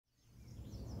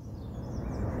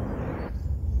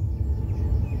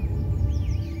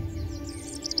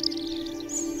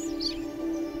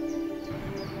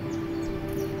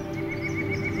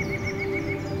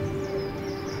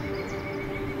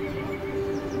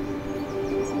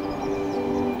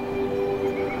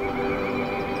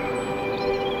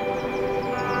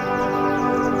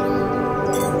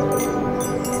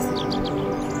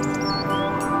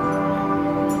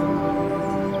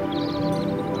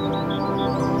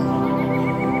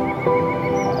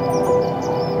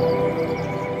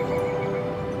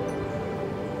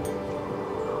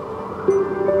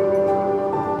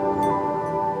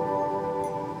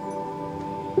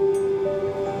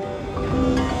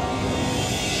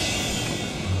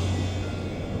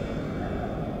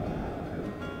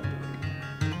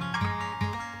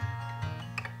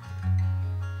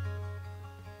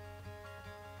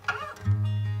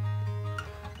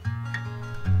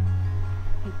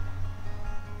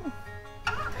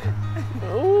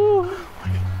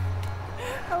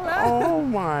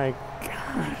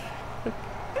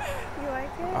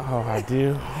I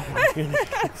do. Oh my goodness.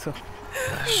 So,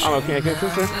 I'm okay,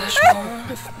 sister.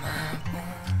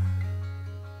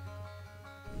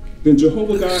 Then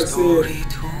Jehovah God said,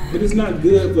 "It is not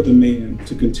good for the man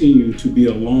to continue to be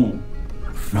alone."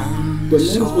 But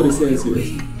notice what it says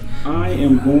here. "I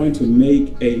am going to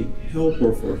make a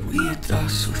helper for him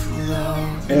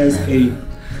as a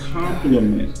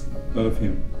complement of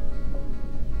him."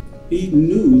 He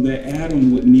knew that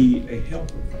Adam would need a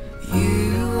helper.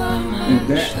 And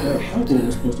that helper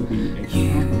was supposed to be a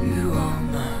complement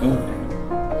of Adam.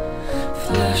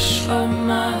 Flesh of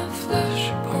my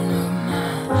flesh, bone of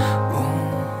my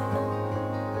bone.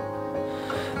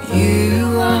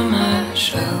 You are my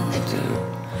shelter.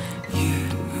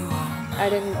 I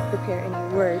didn't prepare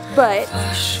any words, but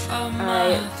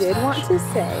I did want to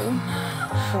say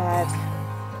that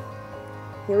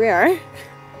here we are.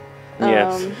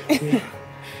 Yes.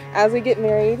 As we get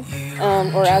married,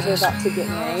 or as we're about to get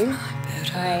married,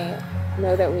 I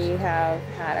know that we have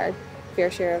had our fair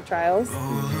share of trials,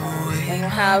 and we'll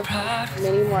have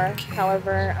many more.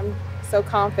 However, I'm so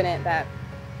confident that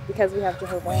because we have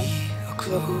Jehovah,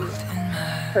 we'll be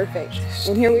perfect.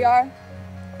 And here we are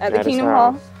at the Kingdom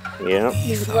Hall. Yeah.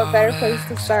 What better place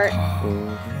to start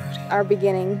our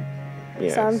beginning?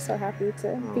 Yes. So I'm so happy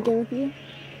to begin with you.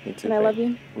 Me too, and I love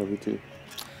you. Love you too.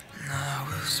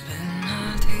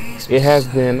 It has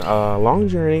been a long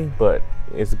journey, but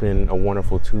it's been a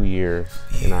wonderful 2 years.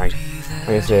 And like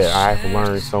I said, I've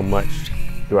learned so much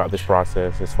throughout this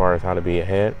process as far as how to be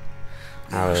ahead,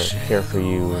 how to care for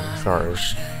you as far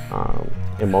as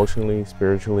emotionally,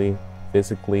 spiritually,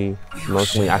 physically,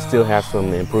 emotionally. I still have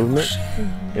some improvement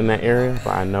in that area,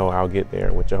 but I know I'll get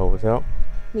there with Jehovah's help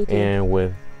and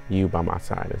with you by my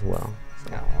side as well.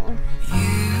 So.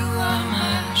 You are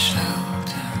my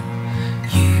shelter.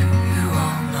 You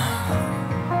are my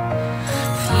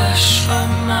flesh of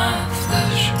my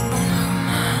flesh, bone of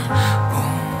my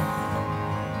bone.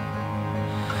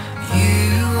 You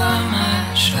are my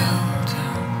shelter.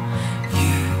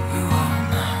 You are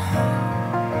my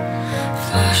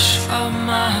flesh of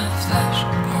my flesh,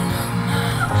 bone of my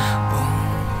bone.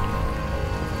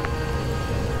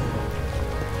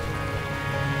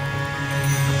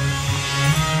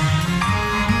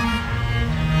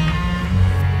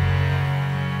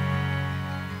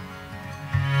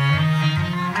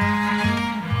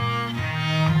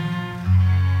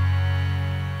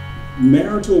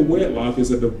 Marital wedlock is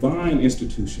a divine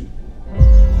institution,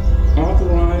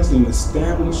 authorized and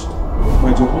established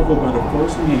by Jehovah by the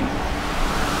first man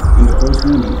and the first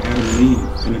woman, Adam and Eve,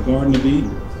 in the Garden of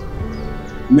Eden.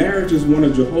 Marriage is one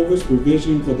of Jehovah's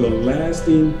provision for the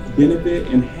lasting benefit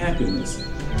and happiness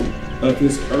of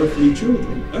his earthly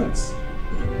children, us.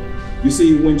 You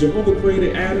see, when Jehovah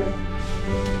created Adam,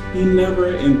 he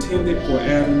never intended for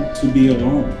Adam to be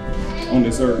alone on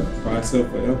this earth by himself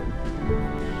forever.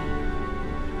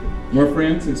 Well,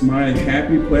 friends, it's my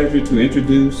happy pleasure to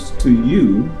introduce to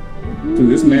you to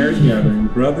this marriage gathering,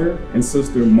 brother and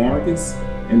sister Marcus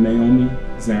and Naomi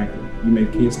Zachary. You may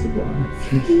kiss the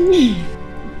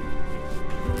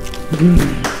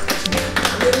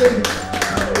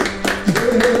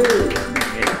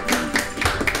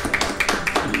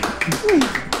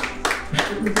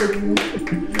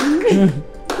bride.